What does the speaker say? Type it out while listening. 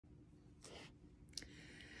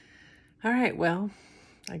All right, well,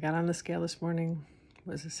 I got on the scale this morning. It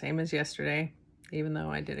was the same as yesterday, even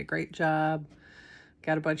though I did a great job,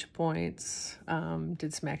 got a bunch of points,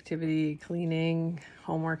 did some activity, cleaning,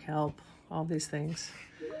 homework help, all these things.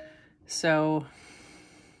 So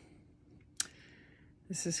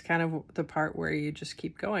this is kind of the part where you just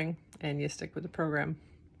keep going and you stick with the program,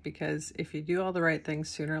 because if you do all the right things,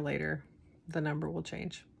 sooner or later, the number will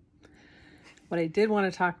change. What I did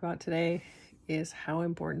want to talk about today is how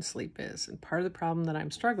important sleep is. And part of the problem that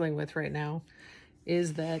I'm struggling with right now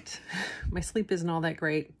is that my sleep isn't all that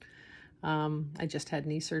great. I just had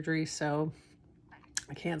knee surgery, so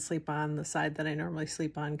I can't sleep on the side that I normally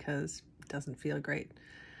sleep on because it doesn't feel great.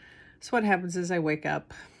 So what happens is I wake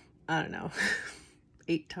up, I don't know,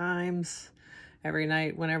 8 times every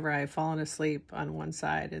night whenever I've fallen asleep on one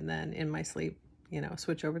side, and then in my sleep,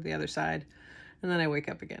 switch over to the other side, and then I wake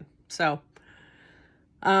up again. So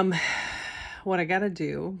what I got to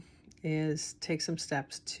do is take some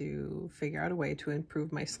steps to figure out a way to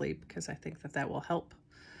improve my sleep, because I think that will help.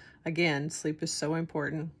 Again, sleep is so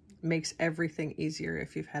important. It makes everything easier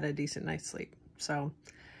if you've had a decent night's sleep. So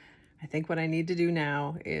I think what I need to do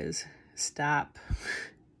now is stop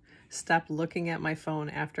looking at my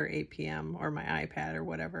phone after 8 p.m. or my iPad or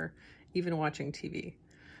whatever, even watching TV,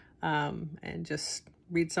 and just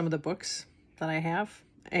read some of the books that I have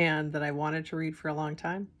and that I wanted to read for a long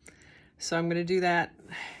time. So I'm going to do that,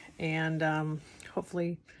 and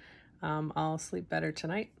hopefully I'll sleep better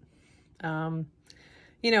tonight.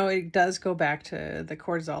 It does go back to the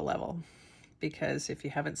cortisol level, because if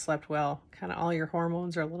you haven't slept well, kind of all your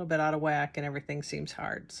hormones are a little bit out of whack and everything seems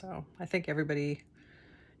hard. So I think everybody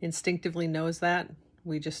instinctively knows that.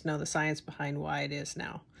 We just know the science behind why it is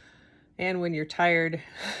now. And when you're tired,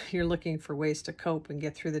 you're looking for ways to cope and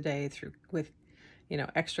get through the day with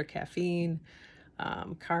extra caffeine,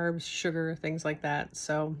 carbs, sugar, things like that.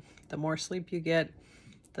 So the more sleep you get,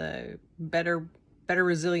 the better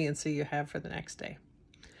resiliency you have for the next day.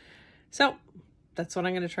 So that's what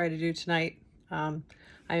I'm going to try to do tonight.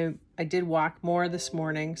 I did walk more this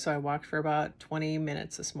morning, so I walked for about 20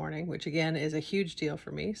 minutes this morning, which again is a huge deal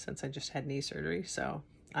for me since I just had knee surgery. So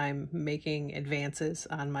I'm making advances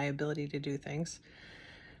on my ability to do things.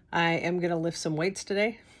 I am going to lift some weights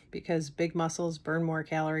today, because big muscles burn more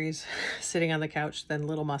calories sitting on the couch than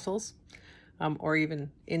little muscles, or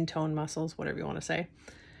even in-tone muscles, whatever you want to say.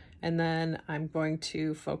 And then I'm going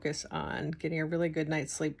to focus on getting a really good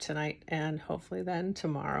night's sleep tonight, and hopefully then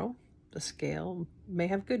tomorrow the scale may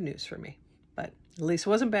have good news for me. But at least it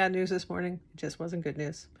wasn't bad news this morning. It just wasn't good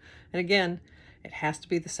news. And again, it has to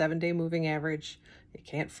be the 7-day moving average. You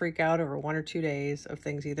can't freak out over 1 or 2 days of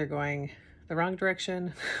things either going the wrong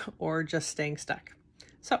direction or just staying stuck.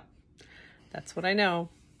 So that's what I know.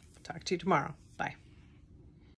 Talk to you tomorrow.